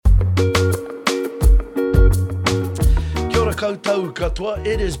koutou katoa.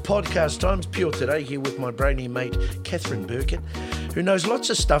 It is podcast times. Pure today here with my brainy mate, Catherine Burkett, who knows lots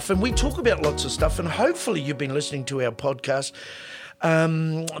of stuff. And we talk about lots of stuff. And hopefully you've been listening to our podcast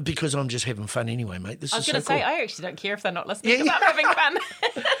because I'm just having fun anyway, mate. I was going to say, cool. I actually don't care if they're not listening because I'm having fun.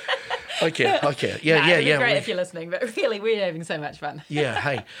 Okay. Yeah. It'd be great if you're listening, but really, we're having so much fun. Yeah,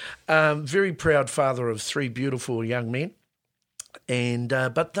 hey. Very proud father of 3 beautiful young men. And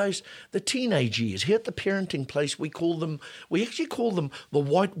but the teenage years here at the parenting place, we actually call them the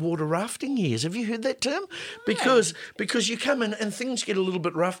whitewater rafting years. Have you heard that term? Because you come in and things get a little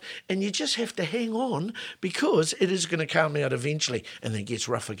bit rough, and you just have to hang on because it is going to calm out eventually, and then it gets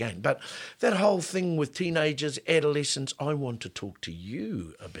rough again. But that whole thing with teenagers, adolescents, I want to talk to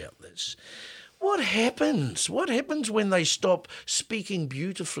you about this. What happens? What happens when they stop speaking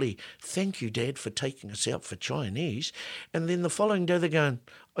beautifully? Thank you, Dad, for taking us out for Chinese. And then the following day they're going,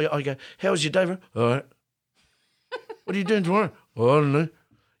 I go, how's your day? All right. What are you doing tomorrow? Oh, I don't know.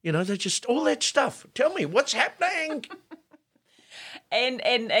 You know, they're just all that stuff. Tell me, what's happening?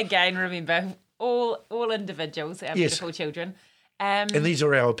 And again, remember, all individuals are beautiful children. And these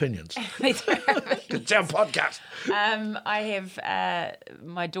are our opinions. It's our podcast. I have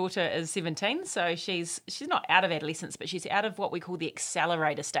my daughter is 17, so she's not out of adolescence, but she's out of what we call the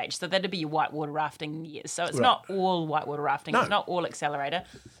accelerator stage. So that'd be your whitewater rafting years. So it's not all whitewater rafting. No. It's not all accelerator,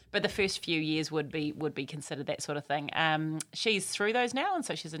 but the first few years would be considered that sort of thing. She's through those now, and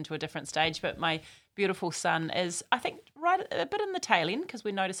so she's into a different stage. But my beautiful son is, I think, right a bit in the tail end because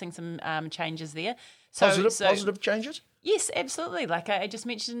we're noticing some changes there. Positive changes? Yes, absolutely. Like I just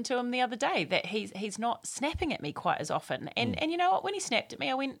mentioned to him the other day that he's not snapping at me quite as often. And you know what? When he snapped at me,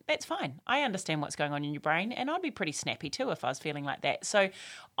 I went, that's fine. I understand what's going on in your brain, and I'd be pretty snappy too if I was feeling like that. So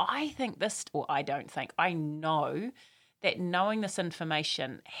I know that knowing this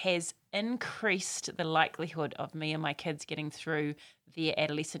information has increased the likelihood of me and my kids getting through their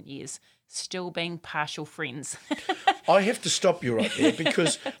adolescent years still being partial friends. I have to stop you right there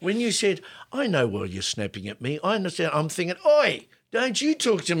because when you said, I know why you're snapping at me, I understand. I'm thinking, oi, don't you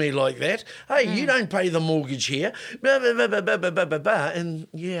talk to me like that. Hey, you don't pay the mortgage here. Blah, blah, blah, blah, blah, blah, blah, blah. And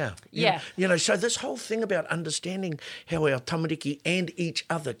yeah. You know, so this whole thing about understanding how our tamariki and each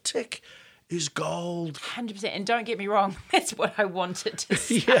other tick is gold. 100%. And don't get me wrong, that's what I wanted to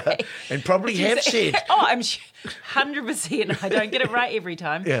say. Yeah, and probably have said. I'm sure, 100%. I don't get it right every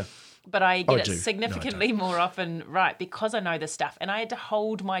time. Yeah. But I get it significantly more often right because I know this stuff. And I had to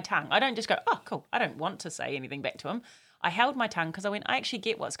hold my tongue. I don't just go, oh, cool, I don't want to say anything back to him. I held my tongue because I went, I actually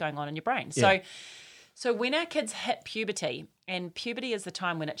get what's going on in your brain. Yeah. So when our kids hit puberty, and puberty is the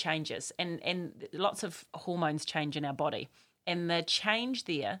time when it changes, and lots of hormones change in our body, and the change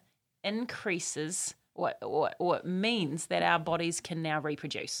there increases or it means that our bodies can now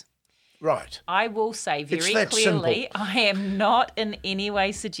reproduce. Right. I will say very clearly, I am not in any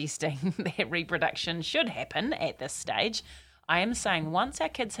way suggesting that reproduction should happen at this stage. I am saying once our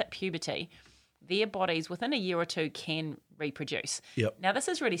kids hit puberty, their bodies within a year or two can reproduce. Yep. Now, this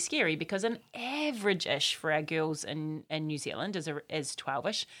is really scary because an average-ish for our girls in New Zealand is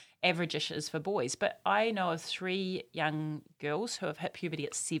 12-ish. Average-ish is for boys. But I know of 3 young girls who have hit puberty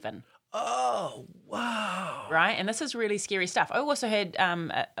at 7. Oh, wow. Right, and this is really scary stuff. I also had,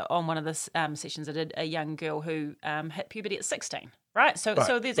 on one of the sessions, I did a young girl who hit puberty at 16, right?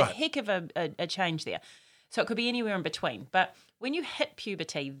 So there's a heck of a change there. So it could be anywhere in between. But when you hit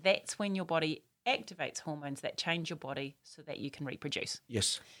puberty, that's when your body activates hormones that change your body so that you can reproduce.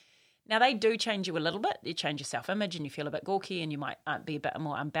 Yes. Now, they do change you a little bit. You change your self-image and you feel a bit gawky and you might be a bit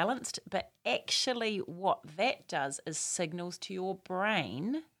more unbalanced. But actually what that does is signals to your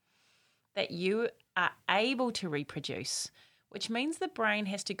brain that you are able to reproduce, which means the brain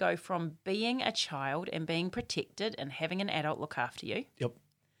has to go from being a child and being protected and having an adult look after you. Yep.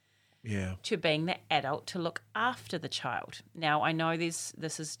 Yeah. To being the adult to look after the child. Now, I know this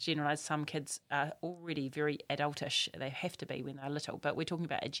is generalised. Some kids are already very adultish. They have to be when they're little, but we're talking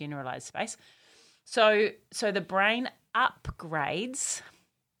about a generalised space. So the brain upgrades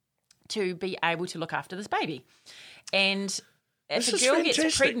to be able to look after this baby. And if a girl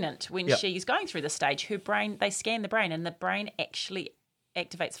gets pregnant when she's going through this stage, her brain, they scan the brain and the brain actually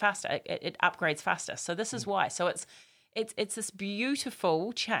activates faster. It upgrades faster. So this is why. So it's this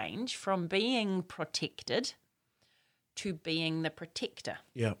beautiful change from being protected to being the protector.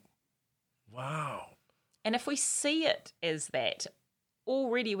 Yeah. Wow. And if we see it as that,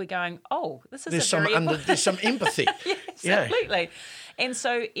 already we're going, oh, this is there's some empathy. Yeah, absolutely. And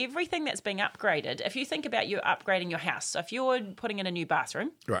so everything that's being upgraded, if you think about you upgrading your house, so if you're putting in a new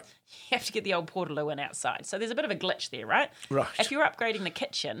bathroom, Right. you have to get the old portaloo in outside. So there's a bit of a glitch there, right? Right. If you're upgrading the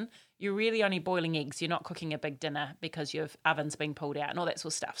kitchen, you're really only boiling eggs. You're not cooking a big dinner because your oven's been pulled out and all that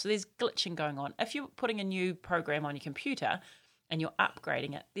sort of stuff. So there's glitching going on. If you're putting a new program on your computer and you're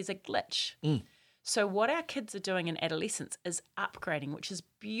upgrading it, there's a glitch. So what our kids are doing in adolescence is upgrading, which is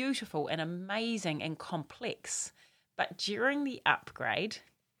beautiful and amazing and complex. But during the upgrade,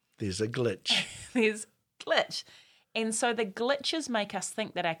 There's a glitch. there's glitch. And so the glitches make us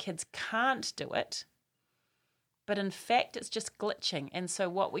think that our kids can't do it, but in fact, it's just glitching. And so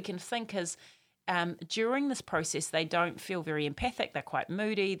what we can think is during this process, they don't feel very empathic. They're quite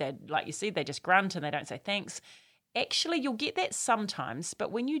moody. They, like you said, they just grunt and they don't say thanks. Actually, you'll get that sometimes,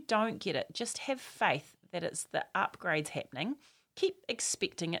 but when you don't get it, just have faith that it's the upgrades happening. Keep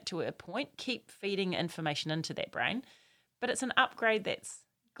expecting it to a point. Keep feeding information into that brain, but it's an upgrade that's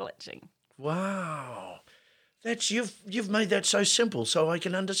glitching. Wow. That's you've made that so simple so I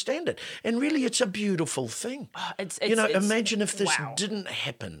can understand it. And really it's a beautiful thing. Oh, it's imagine if this wow. didn't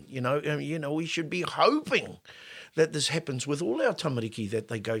happen. We should be hoping that this happens with all our tamariki, that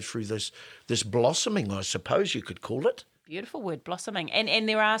they go through this blossoming, I suppose you could call it. Beautiful word, blossoming. And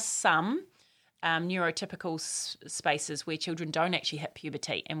there are some neurotypical spaces where children don't actually hit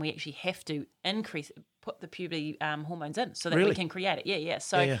puberty, and we actually have to put the puberty hormones in so that we can create it.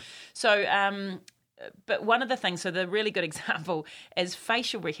 Yeah. But one of the things, so the really good example is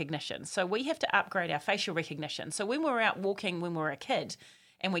facial recognition. So we have to upgrade our facial recognition. So when we were out walking when we were a kid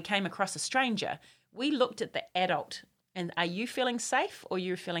and we came across a stranger, we looked at the adult and are you feeling safe or are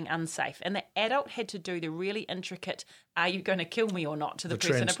you feeling unsafe? And the adult had to do the really intricate, are you going to kill me or not, to the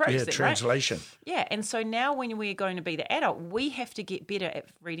person approaching, translation. Right? Yeah, and so now when we're going to be the adult, we have to get better at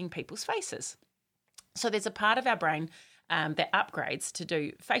reading people's faces. So there's a part of our brain that upgrades to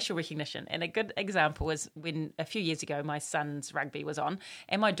do facial recognition. And a good example is when a few years ago my son's rugby was on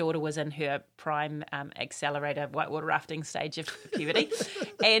and my daughter was in her prime accelerator whitewater rafting stage of puberty.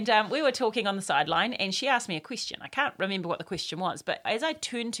 And we were talking on the sideline and she asked me a question. I can't remember what the question was, but as I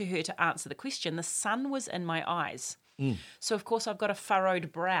turned to her to answer the question, the sun was in my eyes. So, of course, I've got a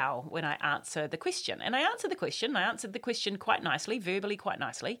furrowed brow when I answer the question. And I answered the question quite nicely, verbally quite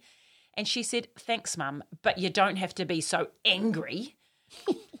nicely. And she said, thanks, Mum, but you don't have to be so angry.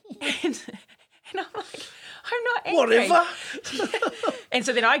 and I'm like, I'm not angry. Whatever. And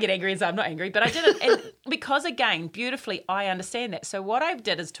so then I get angry and say, I'm not angry, but I didn't. And because, again, beautifully, I understand that. So what I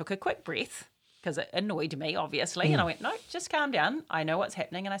did is took a quick breath, because it annoyed me, obviously. And I went, no, just calm down. I know what's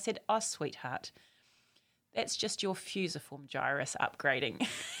happening. And I said, oh, sweetheart, that's just your fusiform gyrus upgrading.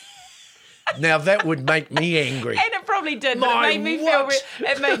 Now that would make me angry. And it probably did. But it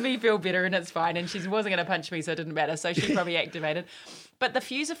made me feel better, and it's fine. And she wasn't going to punch me, so it didn't matter. So she probably activated. But the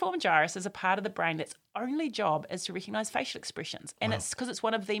fusiform gyrus is a part of the brain that's only job is to recognise facial expressions. And it's because it's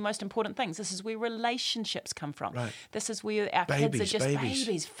one of the most important things. This is where relationships come from. Right. This is where our kids are just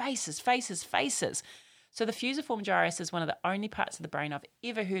babies, faces. So the fusiform gyrus is one of the only parts of the brain I've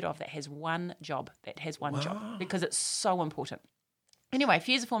ever heard of that has one job, because it's so important. Anyway,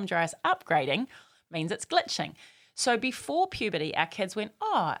 fusiform gyrus upgrading means it's glitching. So before puberty, our kids went,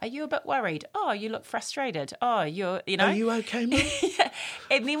 oh, are you a bit worried? Oh, you look frustrated. Oh, you're. Are you okay, Mum? Yeah.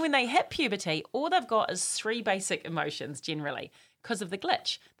 And then when they hit puberty, all they've got is 3 basic emotions generally because of the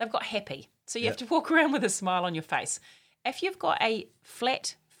glitch. They've got happy. So you have to walk around with a smile on your face. If you've got a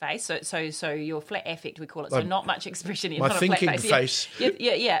flat face, so your flat affect, we call it, so not much expression. My not thinking a flat face. face.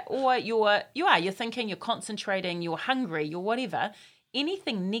 Yeah. Or you're thinking, you're concentrating, you're hungry, you're whatever.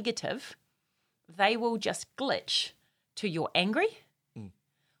 Anything negative, they will just glitch to you're angry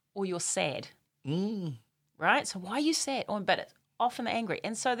or you're sad. Right? So why are you sad? But it's often angry.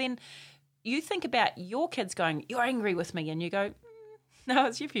 And so then you think about your kids going, you're angry with me, and you go, no,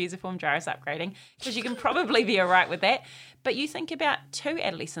 it's your fusiform gyrus upgrading, because you can probably be all right with that. But you think about 2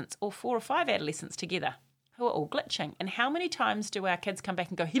 adolescents or 4 or 5 adolescents together who are all glitching. And how many times do our kids come back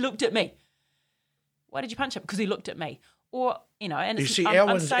and go, he looked at me? Why did you punch him? Because he looked at me. Or, and you it's, see, our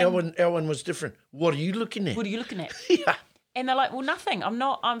one was different. What are you looking at? Yeah. And they're like, well, nothing.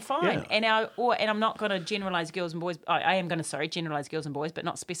 I'm fine. Yeah. And I'm not going to generalise girls and boys. I am going to, generalise girls and boys, but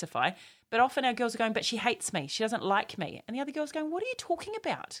not specify. But often our girls are going, but she hates me. She doesn't like me. And the other girl's going, what are you talking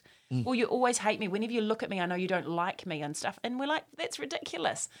about? Well, you always hate me. Whenever you look at me, I know you don't like me and stuff. And we're like, that's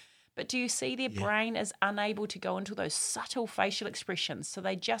ridiculous. But do you see their brain is unable to go into those subtle facial expressions? So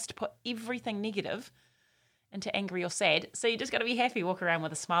they just put everything negative into angry or sad. So you just got to be happy, walk around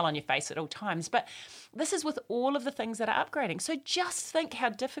with a smile on your face at all times. But this is with all of the things that are upgrading. So just think how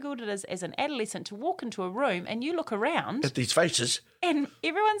difficult it is as an adolescent to walk into a room and you look around. At these faces. And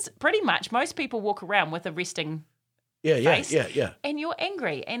everyone's pretty much, most people walk around with a resting Yeah. and you're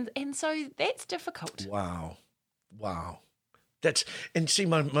angry. And so that's difficult. Wow. And see,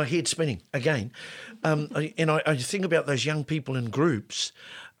 my head's spinning again. I think about those young people in groups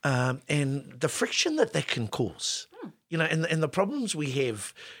and the friction that can cause, and the problems we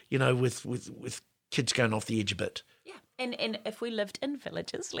have, with kids going off the edge a bit. Yeah. And if we lived in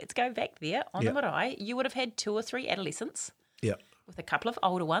villages, let's go back there on the marae, you would have had 2 or 3 adolescents. Yeah. With a couple of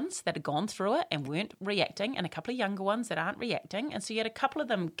older ones that had gone through it and weren't reacting, and a couple of younger ones that aren't reacting. And so you had a couple of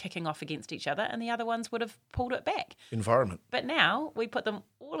them kicking off against each other, and the other ones would have pulled it back. Environment. But now we put them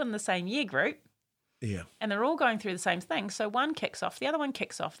all in the same year group. Yeah. And they're all going through the same thing. So one kicks off, the other one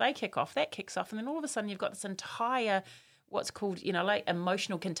kicks off, they kick off, that kicks off. And then all of a sudden you've got this entire, what's called, like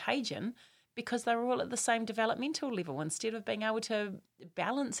emotional contagion, because they're all at the same developmental level instead of being able to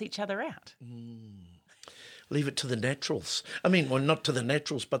balance each other out. Leave it to the naturals. I mean, well, not to the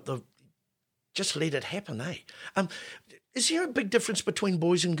naturals, but just let it happen, eh? Is there a big difference between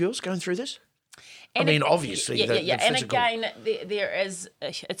boys and girls going through this? And obviously, the And physical. again, there is,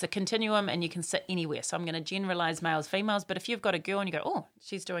 it's a continuum and you can sit anywhere. So I'm going to generalise males, females, but if you've got a girl and you go, oh,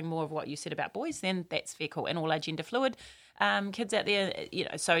 she's doing more of what you said about boys, then that's fair cool. And all our gender fluid kids out there,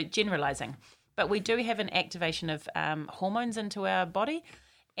 so generalising. But we do have an activation of hormones into our body,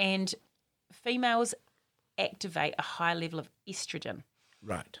 and females activate a high level of estrogen.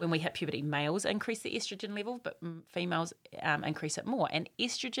 Right. When we hit puberty, males increase the estrogen level, but females increase it more. And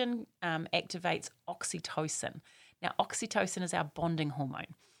estrogen activates oxytocin. Now, oxytocin is our bonding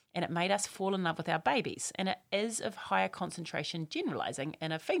hormone, and it made us fall in love with our babies. And it is of higher concentration, generalising,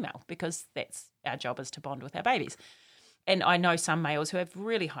 in a female, because that's our job, is to bond with our babies. And I know some males who have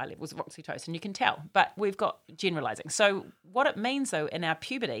really high levels of oxytocin, you can tell, but we've got generalising. So what it means, though, in our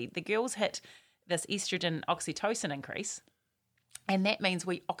puberty, the girls hit this estrogen oxytocin increase, and that means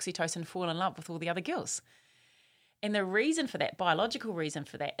we oxytocin fall in love with all the other girls. And the reason for that, biological reason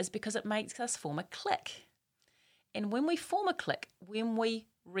for that, is because it makes us form a clique. And when we form a clique, when we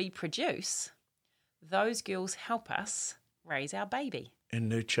reproduce, those girls help us raise our baby. And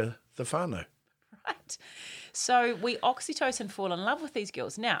nurture the whānau. Right. So we oxytocin fall in love with these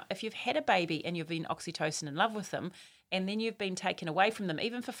girls. Now, if you've had a baby and you've been oxytocin in love with them, and then you've been taken away from them,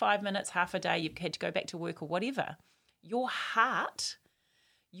 even for 5 minutes, half a day, you've had to go back to work or whatever, your heart,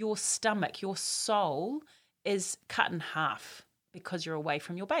 your stomach, your soul is cut in half because you're away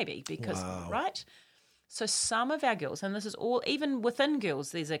from your baby. Because, right? So some of our girls, and this is all, even within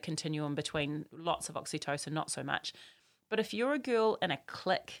girls, there's a continuum between lots of oxytocin, not so much. But if you're a girl in a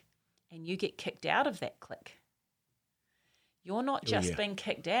clique and you get kicked out of that clique, you're not just being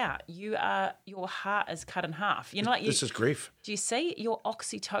kicked out. Your heart is cut in half. This is grief. Do you see your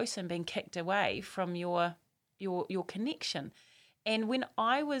oxytocin being kicked away from your connection? And when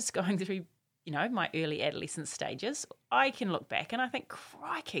I was going through, my early adolescent stages, I can look back and I think,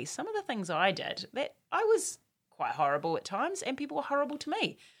 crikey, some of the things I did, that I was quite horrible at times, and people were horrible to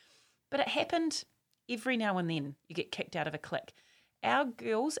me. But it happened every now and then. You get kicked out of a clique. Our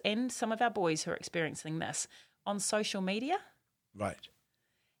girls and some of our boys who are experiencing this on social media. Right.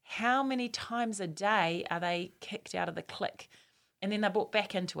 How many times a day are they kicked out of the clique? And then they're brought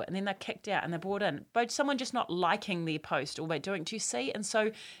back into it, and then they're kicked out and they're brought in. But someone just not liking their post or they're doing, do you see? And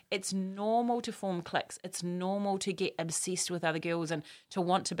so it's normal to form cliques. It's normal to get obsessed with other girls and to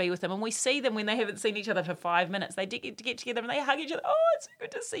want to be with them. And we see them when they haven't seen each other for 5 minutes. They get together and they hug each other. Oh, it's so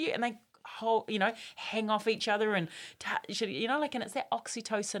good to see you. And they hang off each other and touch, and it's that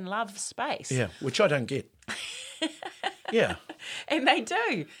oxytocin love space. Yeah, which I don't get. Yeah. And they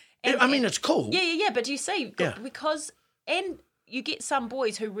do. And, it's cool. Yeah. But do you see? Yeah. Because, and you get some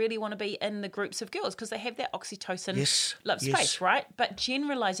boys who really want to be in the groups of girls because they have that oxytocin love space, right? But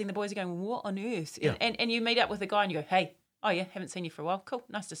generalising, the boys are going, what on earth? Yeah. And you meet up with a guy and you go, hey, oh yeah, haven't seen you for a while. Cool,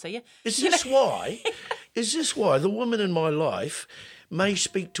 nice to see you. Is this why the woman in my life may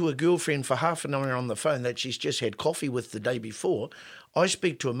speak to a girlfriend for half an hour on the phone that she's just had coffee with the day before? I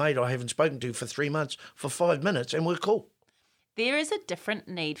speak to a mate I haven't spoken to for 3 months for 5 minutes and we're cool. There is a different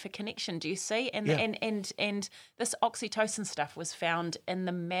need for connection, do you see? And this oxytocin stuff was found in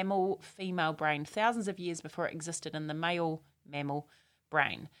the mammal female brain thousands of years before it existed in the male mammal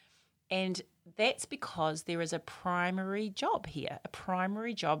brain. And that's because there is a primary job here. A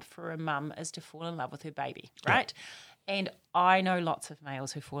primary job for a mum is to fall in love with her baby, right? Yeah. And I know lots of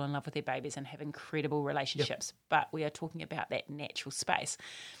males who fall in love with their babies and have incredible relationships, but we are talking about that natural space.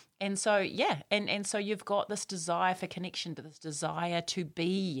 And so, and so you've got this desire for connection, but this desire to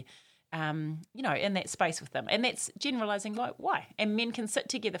be, in that space with them. And that's generalising like why. And men can sit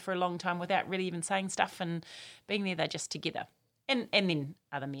together for a long time without really even saying stuff and being there, they're just together. And then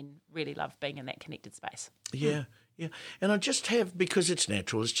other men really love being in that connected space. Yeah, yeah. And I just have, because it's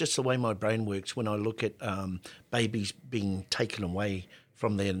natural, it's just the way my brain works when I look at babies being taken away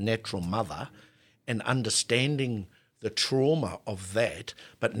from their natural mother and understanding the trauma of that,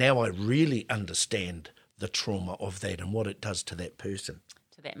 but now I really understand the trauma of that and what it does to that person.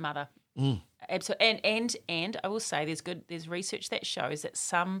 To that mother. Absolutely. And I will say there's research that shows that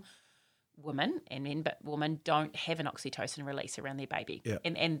some women and men, but women don't have an oxytocin release around their baby. Yeah.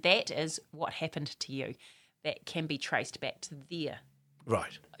 And that is what happened to you. That can be traced back to their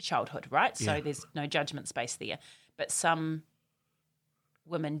childhood, right? So there's no judgment space there. But some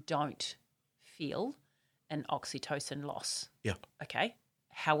women don't feel an oxytocin loss. Yeah. Okay.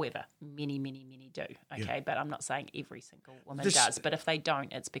 However, many do. Okay. Yeah. But I'm not saying every single woman does. But if they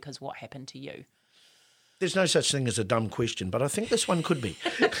don't, it's because what happened to you. There's no such thing as a dumb question, but I think this one could be.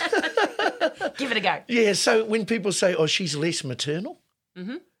 Give it a go. Yeah. So when people say, "Oh, she's less maternal,"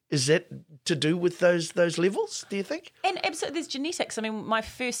 is that to do with those levels, do you think? And absolutely, there's genetics. I mean, my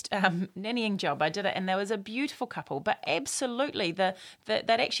first nannying job, I did it, and there was a beautiful couple. But absolutely, they'd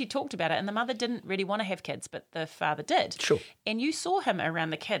actually talked about it, and the mother didn't really want to have kids, but the father did. Sure. And you saw him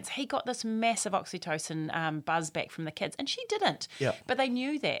around the kids. He got this massive oxytocin buzz back from the kids, and she didn't. Yeah. But they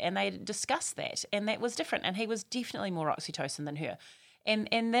knew that, and they discussed that, and that was different. And he was definitely more oxytocin than her.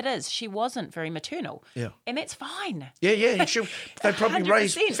 And that is, she wasn't very maternal. Yeah. And that's fine. Yeah. They probably 100%.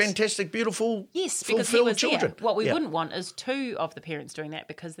 raised fantastic, beautiful, yes, because he fulfilled was children. There. What we wouldn't want is two of the parents doing that,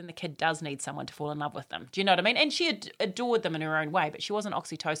 because then the kid does need someone to fall in love with them. Do you know what I mean? And she adored them in her own way, but she wasn't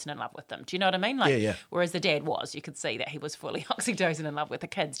oxytocin in love with them. Do you know what I mean? Like, yeah. Whereas the dad was. You could see that he was fully oxytocin in love with the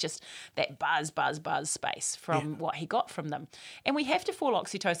kids, just that buzz space from what he got from them. And we have to fall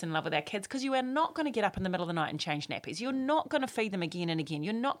oxytocin in love with our kids, because you are not going to get up in the middle of the night and change nappies. You're not going to feed them again and again.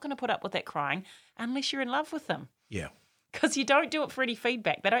 You're not going to put up with that crying unless you're in love with them. Yeah. Because you don't do it for any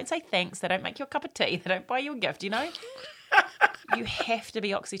feedback. They don't say thanks. They don't make you a cup of tea. They don't buy you a gift, you know? You have to be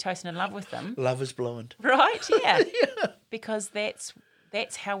oxytocin in love with them. Love is blind. Right? Yeah. Because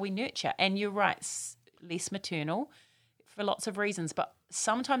that's how we nurture. And you're right, less maternal for lots of reasons. But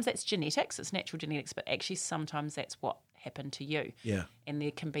sometimes that's genetics. It's natural genetics. But actually sometimes that's what happened to you. Yeah. And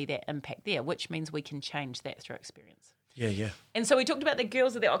there can be that impact there, which means we can change that through experience. Yeah. And so we talked about the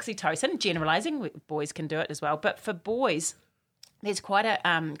girls with the oxytocin, generalising. Boys can do it as well. But for boys, there's quite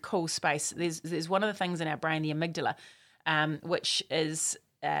a cool space. There's one of the things in our brain, the amygdala, which is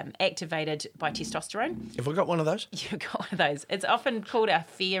activated by testosterone. Have I got one of those? You've got one of those. It's often called our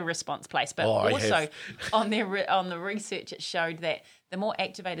fear response place. But I also have. on the research, it showed that the more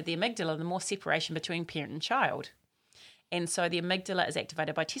activated the amygdala, the more separation between parent and child. And so the amygdala is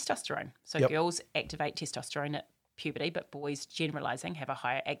activated by testosterone. So girls activate testosterone at puberty, but boys, generalising, have a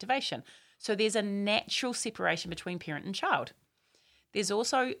higher activation. So there's a natural separation between parent and child. There's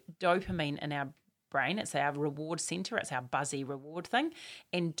also dopamine in our brain. It's our reward centre. It's our buzzy reward thing.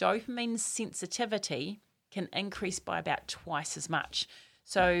 And dopamine sensitivity can increase by about twice as much.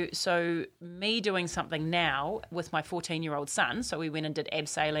 So me doing something now with my 14-year-old son, so we went and did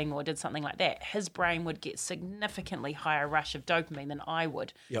abseiling or did something like that, his brain would get significantly higher rush of dopamine than I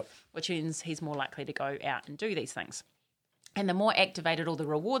would, which means he's more likely to go out and do these things. And the more activated all the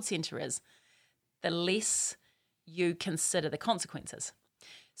reward centre is, the less you consider the consequences.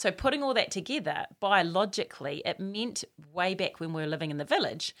 So putting all that together, biologically, it meant way back when we were living in the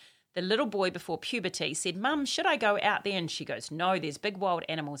village, the little boy before puberty said, "Mum, should I go out there?" And she goes, "No, there's big wild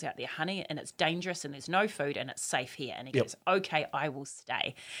animals out there, honey, and it's dangerous and there's no food and it's safe here." And he goes, "Okay, I will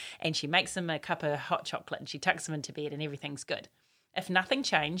stay." And she makes him a cup of hot chocolate and she tucks him into bed and everything's good. If nothing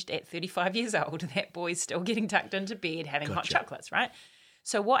changed at 35 years old, that boy's still getting tucked into bed having hot chocolates, right?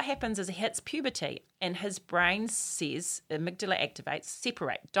 So what happens is he hits puberty and his brain says, amygdala activates,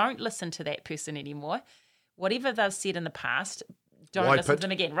 separate. Don't listen to that person anymore. Whatever they've said in the past, don't listen to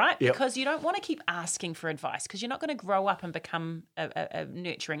them again, right? Yep. Because you don't want to keep asking for advice, because you're not going to grow up and become a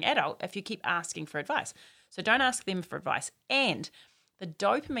nurturing adult if you keep asking for advice. So don't ask them for advice. And the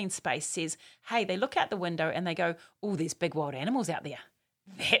dopamine space says, hey, they look out the window and they go, "Oh, there's big wild animals out there.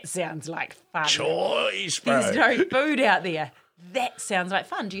 That sounds like fun. Choice, bro. There's no food out there. That sounds like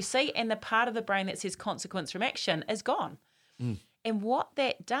fun." Do you see? And the part of the brain that says consequence from action is gone. And what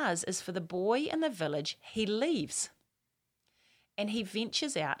that does is, for the boy in the village, he leaves. And he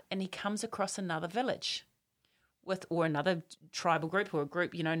ventures out and he comes across another village or another tribal group or a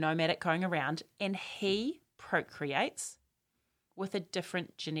group, nomadic going around, and he procreates with a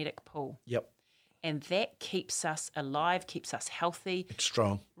different genetic pool. Yep. And that keeps us alive, keeps us healthy. It's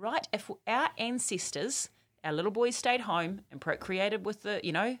strong. Right? If our ancestors, our little boys stayed home and procreated with the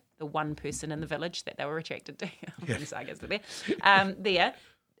one person in the village that they were attracted to. There,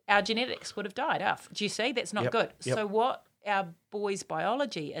 our genetics would have died off. Do you see? That's not good. Yep. So what our boys'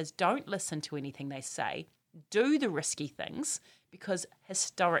 biology is, don't listen to anything they say. Do the risky things, because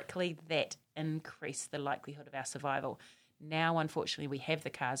historically that increased the likelihood of our survival. Now, unfortunately, we have the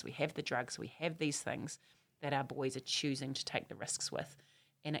cars, we have the drugs, we have these things that our boys are choosing to take the risks with,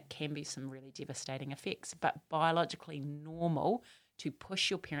 and it can be some really devastating effects. But biologically normal to push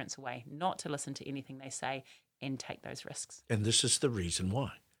your parents away, not to listen to anything they say, and take those risks. And this is the reason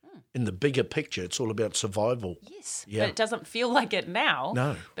why. In the bigger picture, it's all about survival. Yes, Yeah. but it doesn't feel like it now.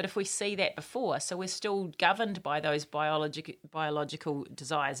 No. But if we see that before, so we're still governed by those biological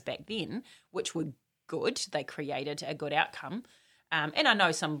desires back then, which were good. They created a good outcome. And I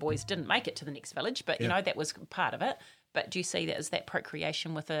know some boys didn't make it to the next village, but, that was part of it. But do you see that as that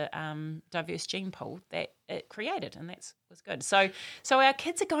procreation with a diverse gene pool that it created, and that was good. So our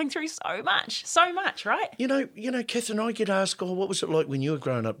kids are going through so much, right? You know, Kath and I get asked, what was it like when you were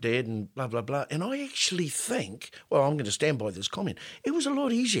growing up, Dad, and blah, blah, blah. And I actually think, well, I'm going to stand by this comment, it was a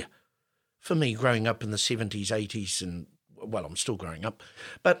lot easier for me growing up in the 70s, 80s, and, well, I'm still growing up.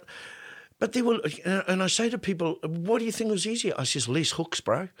 But they will, and I say to people, what do you think was easier? I says, less hooks,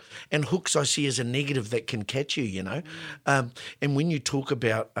 bro. And hooks I see as a negative that can catch you, you know. And when you talk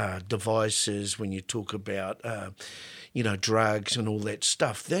about devices, when you talk about, drugs and all that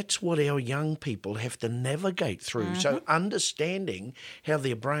stuff, that's what our young people have to navigate through. Mm-hmm. So understanding how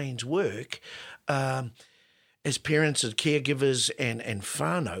their brains work as parents, as caregivers and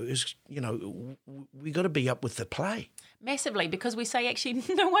whānau is, we got to be up with the play. Massively, because we say, actually,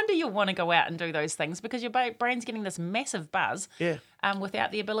 no wonder you'll want to go out and do those things, because your brain's getting this massive buzz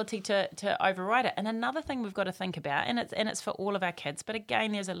without the ability to override it. And another thing we've got to think about, and it's for all of our kids, but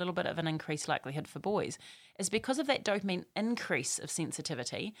again, there's a little bit of an increased likelihood for boys, is because of that dopamine increase of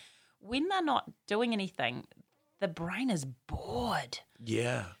sensitivity, when they're not doing anything, the brain is bored.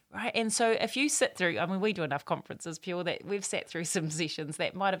 Yeah. Right. And so if you sit through, we do enough conferences, Pure, that we've sat through some sessions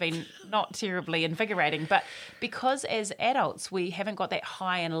that might have been not terribly invigorating, but because as adults we haven't got that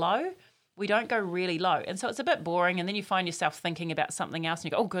high and low, we don't go really low. And so it's a bit boring, and then you find yourself thinking about something else and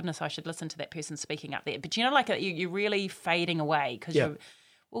you go, oh goodness, I should listen to that person speaking up there. But you're really fading away because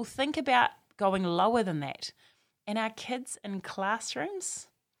think about going lower than that. And our kids in classrooms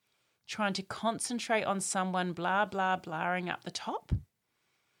trying to concentrate on someone blah, blah, blahing up the top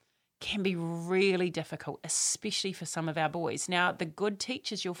can be really difficult, especially for some of our boys. Now, the good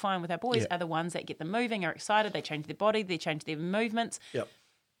teachers you'll find with our boys are the ones that get them moving, are excited, they change their body, they change their movements. Yep.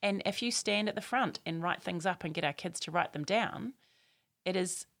 And if you stand at the front and write things up and get our kids to write them down, it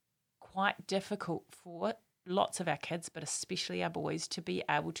is quite difficult for lots of our kids, but especially our boys, to be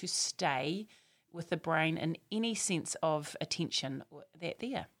able to stay with the brain in any sense of attention that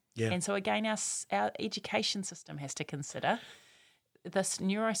there. Yeah. And so again, our education system has to consider this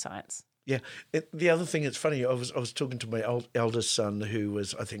neuroscience. Yeah. The other thing, it's funny, I was talking to my eldest son, who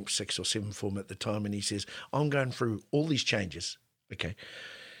was, I think, 6 or 7 form at the time, and he says, I'm going through all these changes,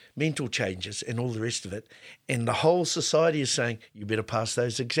 mental changes and all the rest of it, and the whole society is saying, you better pass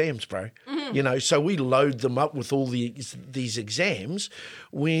those exams, bro. Mm-hmm. So we load them up with all these exams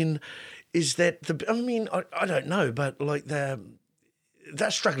when is that I don't know, but like they're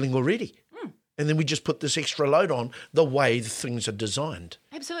struggling already. And then we just put this extra load on the way the things are designed.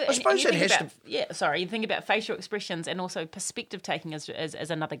 Absolutely. I suppose it has to... Yeah, you think about facial expressions, and also perspective taking as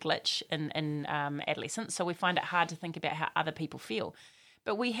another glitch in adolescence. So we find it hard to think about how other people feel.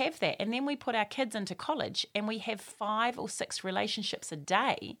 But we have that. And then we put our kids into college and we have 5 or 6 relationships a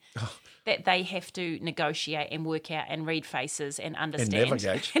day that they have to negotiate and work out and read faces and understand.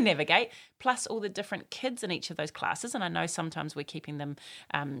 And navigate. Plus all the different kids in each of those classes. And I know sometimes we're keeping them,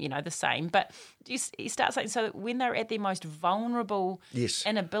 the same. But you start saying, so that when they're at their most vulnerable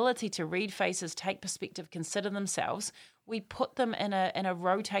inability to read faces, take perspective, consider themselves, we put them in a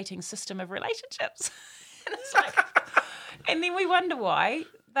rotating system of relationships. And it's like... And then we wonder why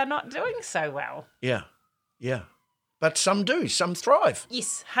they're not doing so well. Yeah, yeah. But some do. Some thrive.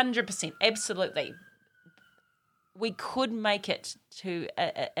 Yes, 100%. Absolutely. We could make it to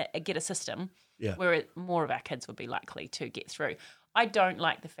get a system where more of our kids would be likely to get through. I don't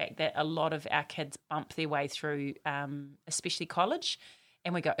like the fact that a lot of our kids bump their way through, especially college,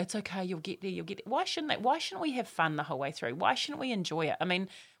 and we go, it's okay, you'll get there. Why shouldn't we have fun the whole way through? Why shouldn't we enjoy it? I mean,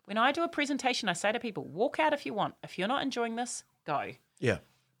 when I do a presentation, I say to people, walk out if you want. If you're not enjoying this, go. Yeah.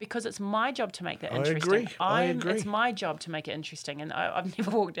 because it's my job to make that I interesting. agree. It's my job to make it interesting, and I've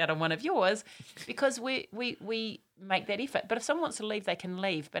never walked out on one of yours because we make that effort. But if someone wants to leave, they can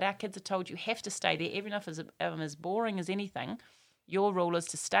leave. But our kids are told you have to stay there, even if it's as boring as anything. Your rule is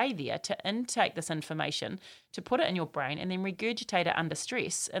to stay there, to intake this information, to put it in your brain, and then regurgitate it under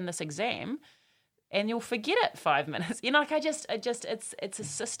stress in this exam, and you'll forget it 5 minutes. Like it's a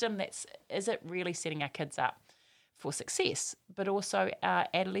system is it really setting our kids up for success? But also our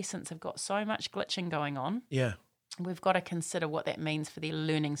adolescents have got so much glitching going on. Yeah. We've got to consider what that means for their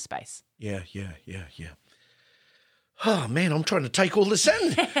learning space. Yeah. Oh, man, I'm trying to take all this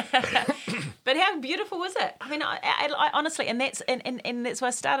in. But how beautiful is it? I mean, I honestly, and that's why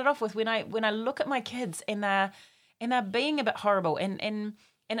I started off with when I look at my kids and they're being a bit horrible, and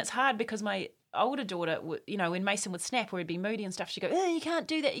it's hard because my older daughter, when Mason would snap or he'd be moody and stuff, she'd go, "Oh, you can't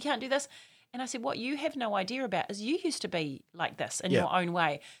do that, you can't do this." And I said, what you have no idea about is you used to be like this in your own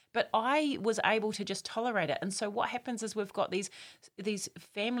way. But I was able to just tolerate it. And so what happens is we've got these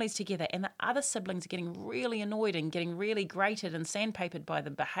families together, and the other siblings are getting really annoyed and getting really grated and sandpapered by the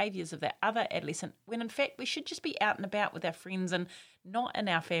behaviours of that other adolescent, when in fact we should just be out and about with our friends and not in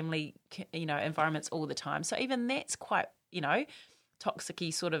our family environments all the time. So even that's quite, toxic-y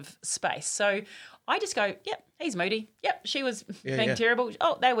sort of space. So I just go, yep, he's moody. Yep, she was being terrible.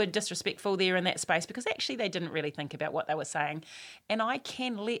 Oh, they were disrespectful there in that space because actually they didn't really think about what they were saying. And I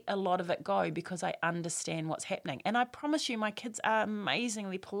can let a lot of it go because I understand what's happening. And I promise you, my kids are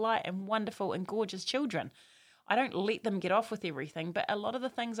amazingly polite and wonderful and gorgeous children. I don't let them get off with everything, but a lot of the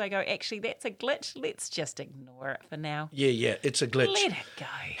things I go, actually, that's a glitch. Let's just ignore it for now. Yeah, it's a glitch. Let it go.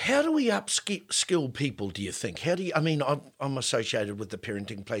 How do we upskill people, do you think? I'm associated with the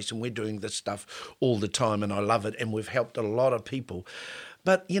Parenting Place, and we're doing this stuff all the time, and I love it, and we've helped a lot of people.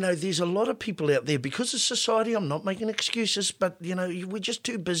 But, there's a lot of people out there, because of society, I'm not making excuses, but, we're just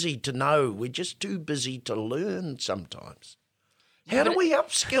too busy to know. We're just too busy to learn sometimes. How do we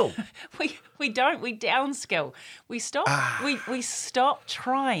upskill? We don't. We downskill. We stop. We stop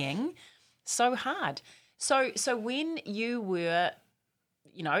trying so hard. So when you were,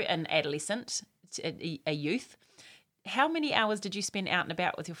 an adolescent, a youth, how many hours did you spend out and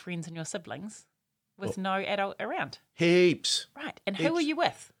about with your friends and your siblings with no adult around? Heaps. Right. And who were you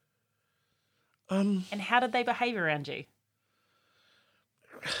with? And how did they behave around you?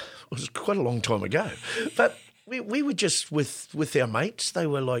 It was quite a long time ago, but. We were just with our mates. They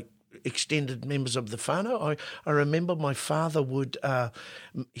were like extended members of the whānau. I remember my father would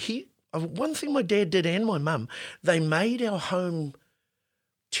one thing my dad did and my mum, they made our home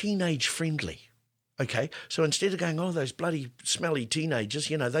teenage friendly. Okay, so instead of going, oh, those bloody smelly teenagers,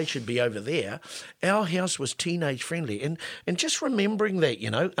 they should be over there, our house was teenage friendly. And just remembering that,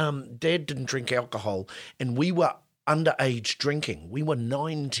 Dad didn't drink alcohol, and we were underage drinking. We were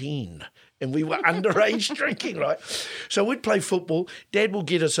 19 and we were underage drinking, right? So we'd play football. Dad would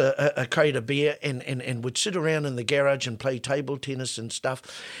get us a crate of beer and we'd sit around in the garage and play table tennis and stuff.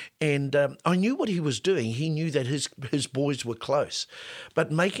 And I knew what he was doing. He knew that his boys were close.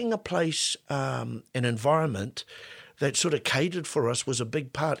 But making a place, an environment that sort of catered for us was a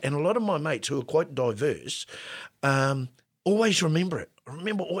big part. And a lot of my mates who are quite diverse always remember it. I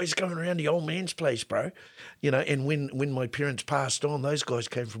remember always going around the old man's place, bro. And when my parents passed on, those guys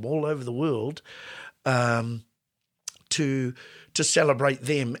came from all over the world to celebrate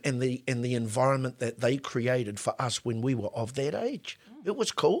them and the environment that they created for us when we were of that age. It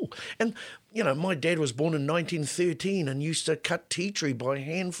was cool. And, my dad was born in 1913 and used to cut tea tree by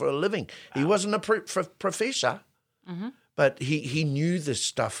hand for a living. Wow. He wasn't a professor. Mm-hmm. But he knew this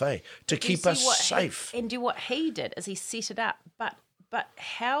stuff, to keep us safe. And what he did is he set it up. But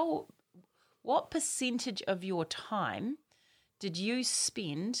what percentage of your time did you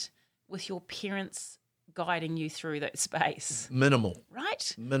spend with your parents guiding you through that space? Minimal.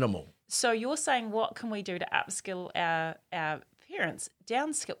 Right? Minimal. So you're saying, what can we do to upskill our parents?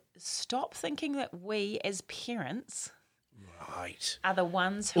 Downskill. Stop thinking that we as parents... Right. Are the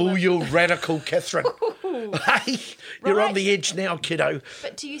ones who... Oh, you're radical, Catherine. Hey, you're on the edge now, kiddo.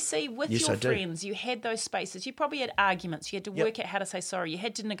 But do you see, with your friends, you had those spaces. You probably had arguments. You had to work out how to say sorry. You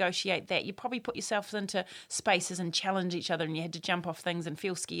had to negotiate that. You probably put yourself into spaces and challenge each other, and you had to jump off things and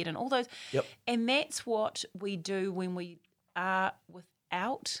feel scared and all those. Yep. And that's what we do when we are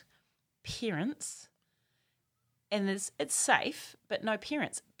without parents. And it's safe, but no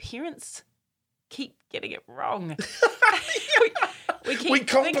parents. Parents keep getting it wrong. we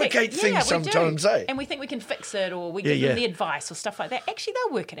complicate things sometimes, And we think we can fix it, or we give them the advice or stuff like that. Actually,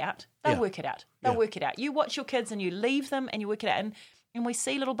 they'll work it out. They'll work it out. You watch your kids and you leave them and you work it out. And we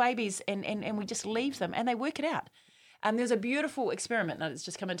see little babies and we just leave them and they work it out. There was a beautiful experiment that's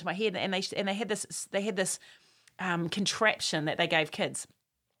just come into my head, and they had this contraption that they gave kids.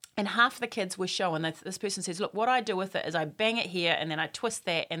 And half the kids were shown, this person says, look, what I do with it is I bang it here and then I twist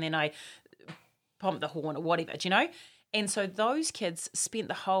that and then I pump the horn or whatever, do you know? And so those kids spent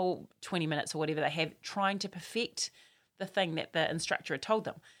the whole 20 minutes or whatever they have trying to perfect the thing that the instructor had told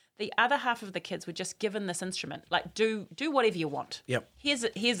them. The other half of the kids were just given this instrument, like do whatever you want. Yep.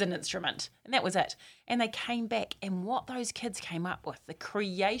 Here's an instrument. And that was it. And they came back, and what those kids came up with, the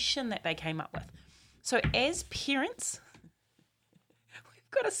creation that they came up with. So as parents,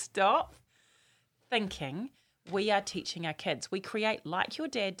 got to stop thinking we are teaching our kids. We create, like your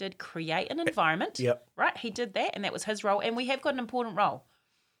dad did, create an environment. Yep. Right? He did that, and that was his role, and we have got an important role.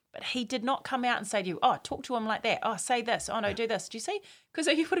 But he did not come out and say to you, oh, talk to him like that. Oh, say this. Oh, no, do this. Do you see? Because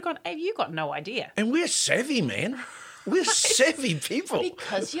you would have gone, hey, you got no idea. And we're savvy, man. We're savvy people.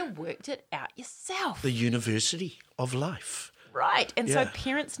 Because you worked it out yourself. The university of life. Right. And so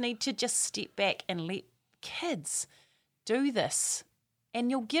parents need to just step back and let kids do this. And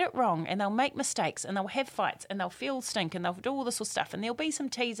you'll get it wrong, and they'll make mistakes, and they'll have fights, and they'll feel stink, and they'll do all this sort of stuff, and there'll be some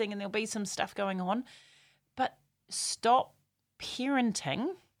teasing, and there'll be some stuff going on. But stop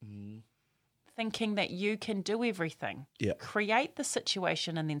parenting thinking that you can do everything. Yeah. Create the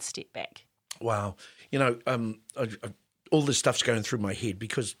situation and then step back. Wow. You know, all this stuff's going through my head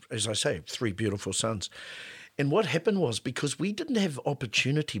because, as I say, 3 beautiful sons. And what happened was, because we didn't have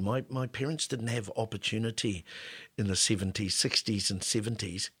opportunity, my parents didn't have opportunity in the 70s, 60s and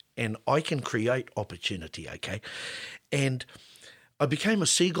 70s, and I can create opportunity, okay? And I became a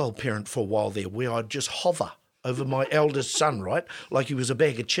seagull parent for a while there, where I'd just hover over my eldest son, right? Like he was a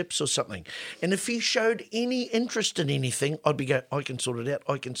bag of chips or something. And if he showed any interest in anything, I'd be going, I can sort it out,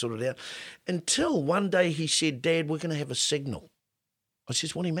 I can sort it out. Until one day he said, Dad, we're going to have a signal. I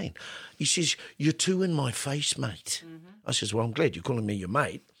says, what do you mean? He says, you're too in my face, mate. Mm-hmm. I says, well, I'm glad you're calling me your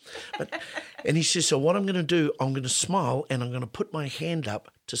mate. And he says, so what I'm going to do, I'm going to smile and I'm going to put my hand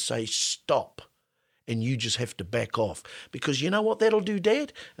up to say stop. And you just have to back off. Because you know what that'll do,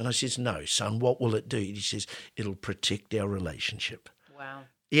 Dad? And I says, no, son, what will it do? He says, it'll protect our relationship. Wow.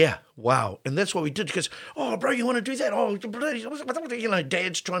 Yeah, wow. And that's what we did. Because, oh, bro, you want to do that? Oh, you know,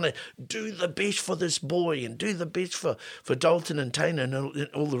 Dad's trying to do the best for this boy and do the best for Dalton and Tana and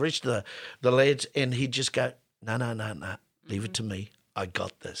all the rest of the lads. And he'd just go, no, leave it to me. I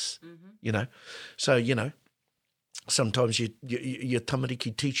got this, you know. So, you know, sometimes your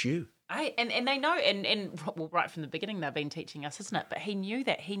tamariki teach you. And they know, and well, right from the beginning they've been teaching us, isn't it? But he knew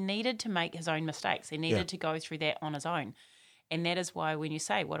that he needed to make his own mistakes. He needed to go through that on his own. And that is why when you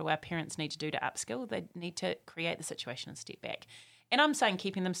say, what do our parents need to do to upskill? They need to create the situation and step back. And I'm saying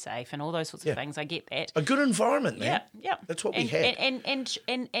keeping them safe and all those sorts of things. I get that. A good environment, man. Yeah. That's what we had.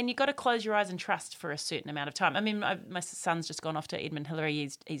 And you got to close your eyes and trust for a certain amount of time. I mean, my son's just gone off to Edmund Hillary.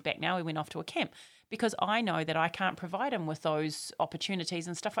 He's back now. He went off to a camp because I know that I can't provide him with those opportunities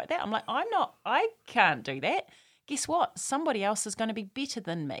and stuff like that. I'm like, I can't do that. Guess what? Somebody else is going to be better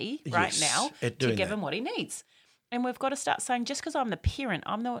than me right now to give him what he needs. And we've got to start saying, just because I'm the parent,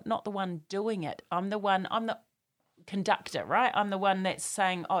 I'm not the one doing it. I'm the conductor, right? I'm the one that's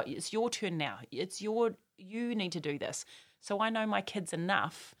saying, oh, it's your turn now. You need to do this. So I know my kids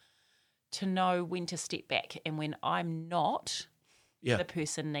enough to know when to step back and when I'm not the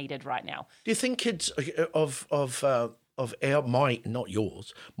person needed right now. Do you think kids of not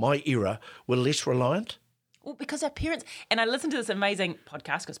yours, my era, were less reliant? Well, because our parents, and I listened to this amazing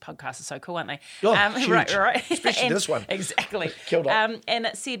podcast, because podcasts are so cool, aren't they? Oh, huge. Right. Especially this one. Exactly. Killed it. And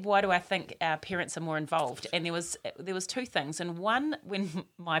it said, why do I think our parents are more involved? And there was 2 things. And one, when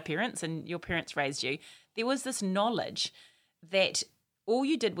my parents and your parents raised you, there was this knowledge that all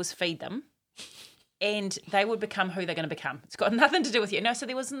you did was feed them and they would become who they're going to become. It's got nothing to do with you. No, so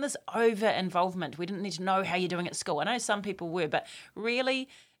there wasn't this over-involvement. We didn't need to know how you're doing at school. I know some people were, but really,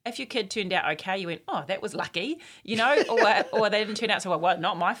 if your kid turned out okay, you went, oh, that was lucky, you know, or they didn't turn out so well,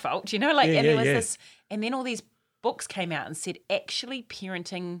 not my fault, you know, like, and there was this, and then all these books came out and said, actually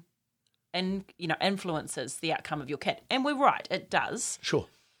parenting and, you know, influences the outcome of your kid. And we're right, it does. Sure.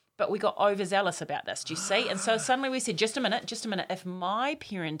 But we got overzealous about this, do you see? And so suddenly we said, just a minute, if my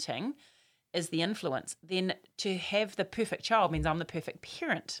parenting is the influence, then to have the perfect child means I'm the perfect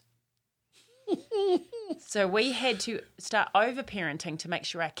parent. So we had to start over-parenting to make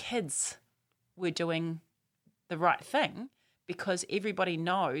sure our kids were doing the right thing, because everybody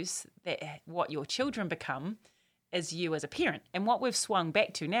knows that what your children become is you as a parent. And what we've swung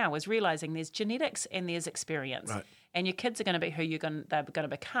back to now is realising there's genetics and there's experience. Right. And your kids are going to be who they're going to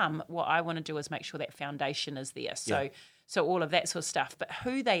become. What I want to do is make sure that foundation is there. So all of that sort of stuff. But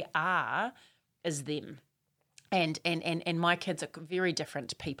who they are is them. And my kids are very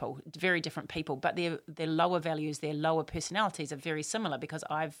different people, but their lower values, their lower personalities are very similar because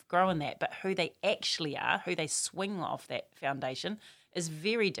I've grown that. But who they actually are, who they swing off that foundation is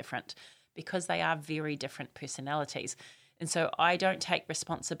very different because they are very different personalities. And so I don't take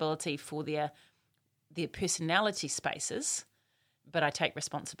responsibility for their personality spaces, but I take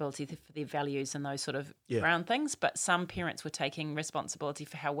responsibility for their values and those sort of ground things. But some parents were taking responsibility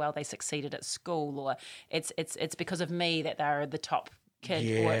for how well they succeeded at school, or it's because of me that they're the top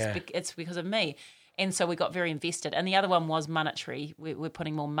kid, or it's because of me. And so we got very invested. And the other one was monetary. We're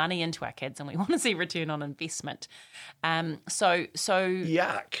putting more money into our kids, and we want to see return on investment. So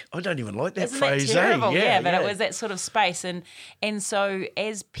yuck! I don't even like that isn't phrase. That terrible? Eh? But it was that sort of space, and so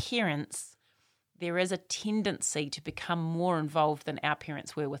as parents, there is a tendency to become more involved than our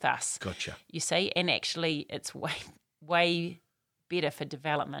parents were with us. Gotcha. You see, and actually it's way better for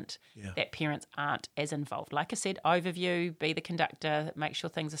development that parents aren't as involved. Like I said, overview, be the conductor, make sure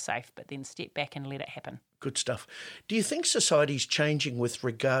things are safe, but then step back and let it happen. Good stuff. Do you think society's changing with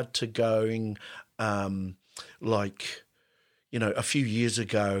regard to going, like, you know, a few years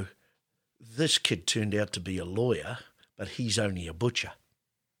ago, this kid turned out to be a lawyer, but he's only a butcher?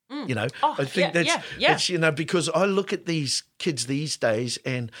 You know, I think that's, you know, because I look at these kids these days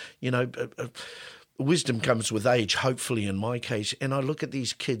and, you know, wisdom comes with age, hopefully in my case, and I look at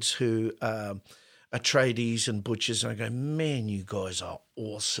these kids who are tradies and butchers and I go, man, you guys are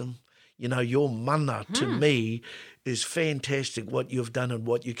awesome. You know, your mana to me is fantastic, what you've done and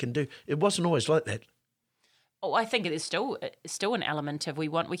what you can do. It wasn't always like that. Oh, I think it is still an element of we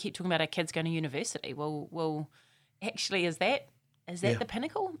keep talking about our kids going to university. Well, actually, is that the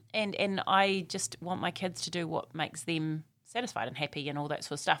pinnacle? And I just want my kids to do what makes them satisfied and happy and all that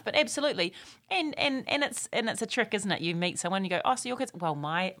sort of stuff. But absolutely, and it's a trick, isn't it? You meet someone, you go, oh, so your kids? Well,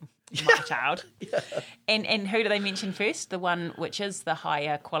 my child. And who do they mention first? The one which is the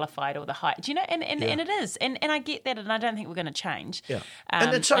higher qualified or the high. Do you know? And it is. And I get that, and I don't think we're going to change. Yeah.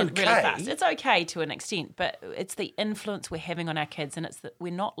 And it's okay. Really fast. It's okay to an extent, but it's the influence we're having on our kids, and it's that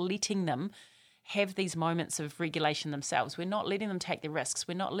we're not letting them have these moments of regulation themselves. We're not letting them take the risks.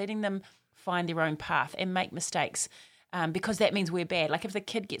 We're not letting them find their own path and make mistakes because that means we're bad. Like if the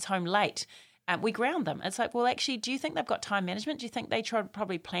kid gets home late, we ground them. It's like, well, actually, do you think they've got time management? Do you think they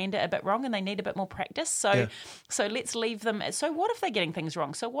probably planned it a bit wrong and they need a bit more practice? So let's leave them. So what if they're getting things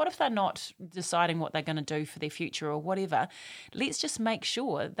wrong? So what if they're not deciding what they're going to do for their future or whatever? Let's just make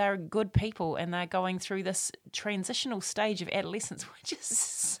sure they're good people and they're going through this transitional stage of adolescence, which is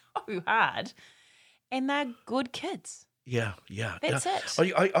so hard, and they're good kids. Yeah. That's it.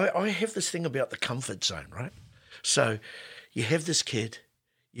 I have this thing about the comfort zone, right? So you have this kid,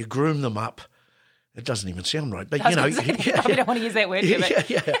 you groom them up. It doesn't even sound right, but you know, I don't want to use that word.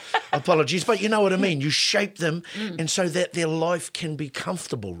 Yeah. Apologies, but you know what I mean. You shape them, and so that their life can be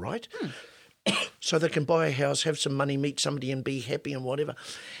comfortable, right? So they can buy a house, have some money, meet somebody, and be happy and whatever.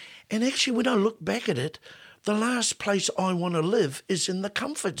 And actually, when I look back at it, the last place I want to live is in the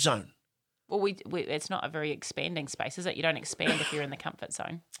comfort zone. Well, it's not a very expanding space, is it? You don't expand if you're in the comfort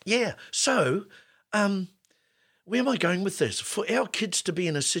zone. Yeah. So, where am I going with this? For our kids to be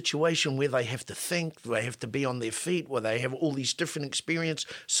in a situation where they have to think, they have to be on their feet, where they have all these different experiences,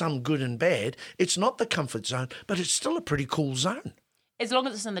 some good and bad, it's not the comfort zone, but it's still a pretty cool zone. As long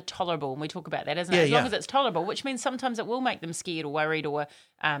as it's in the tolerable, and we talk about that, isn't it? As long as it's tolerable, which means sometimes it will make them scared or worried or,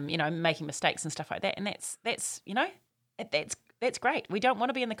 making mistakes and stuff like that. And that's great. We don't want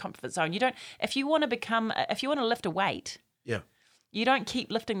to be in the comfort zone. If you want to lift a weight. Yeah. You don't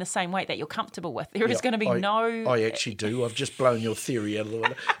keep lifting the same weight that you're comfortable with. There is going to be I actually do. I've just blown your theory out a little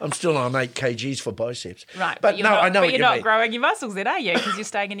bit. I'm still on 8 kgs for biceps. Right. But you're not growing your muscles then, are you? Because you're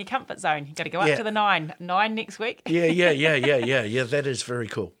staying in your comfort zone. You've got to go up to the 9. 9 next week. Yeah. That is very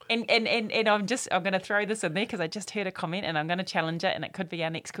cool. And I'm going to throw this in there because I just heard a comment and I'm going to challenge it and it could be our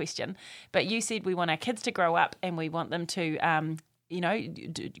next question. But you said we want our kids to grow up and we want them to,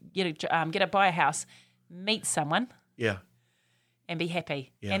 buy a house, meet someone. Yeah. And be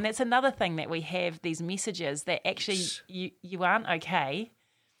happy. Yeah. And that's another thing that we have these messages that actually you aren't okay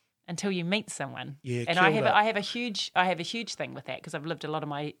until you meet someone. Yeah, and I have a huge thing with that because I've lived a lot of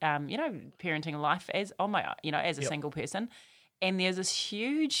my parenting life as a single person, and there's this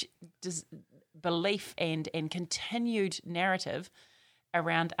huge belief and continued narrative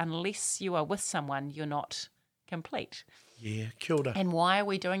around unless you are with someone, you're not complete. Yeah, kia ora. And why are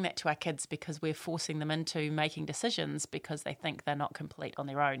we doing that to our kids? Because we're forcing them into making decisions because they think they're not complete on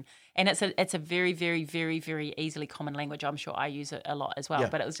their own. And it's a very, very, very, very easily common language. I'm sure I use it a lot as well. Yeah.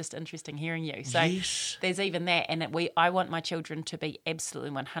 But it was just interesting hearing you. So there's even that. And I want my children to be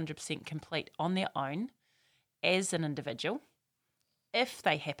absolutely 100% complete on their own as an individual. If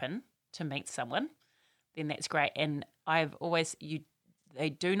they happen to meet someone, then that's great. And I've always, they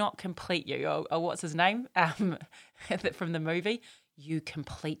do not complete you. Oh, what's his name? From the movie, you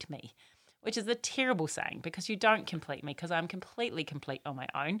complete me, which is a terrible saying because you don't complete me because I'm completely complete on my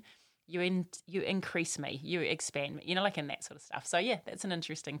own. You increase me, you expand me, like in that sort of stuff. So yeah, that's an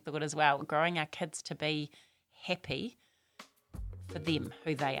interesting thought as well. Growing our kids to be happy for them,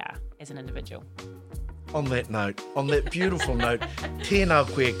 who they are as an individual. On that beautiful note, tēnā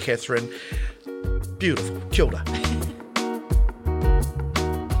koe, Catherine. Beautiful. Kia ora.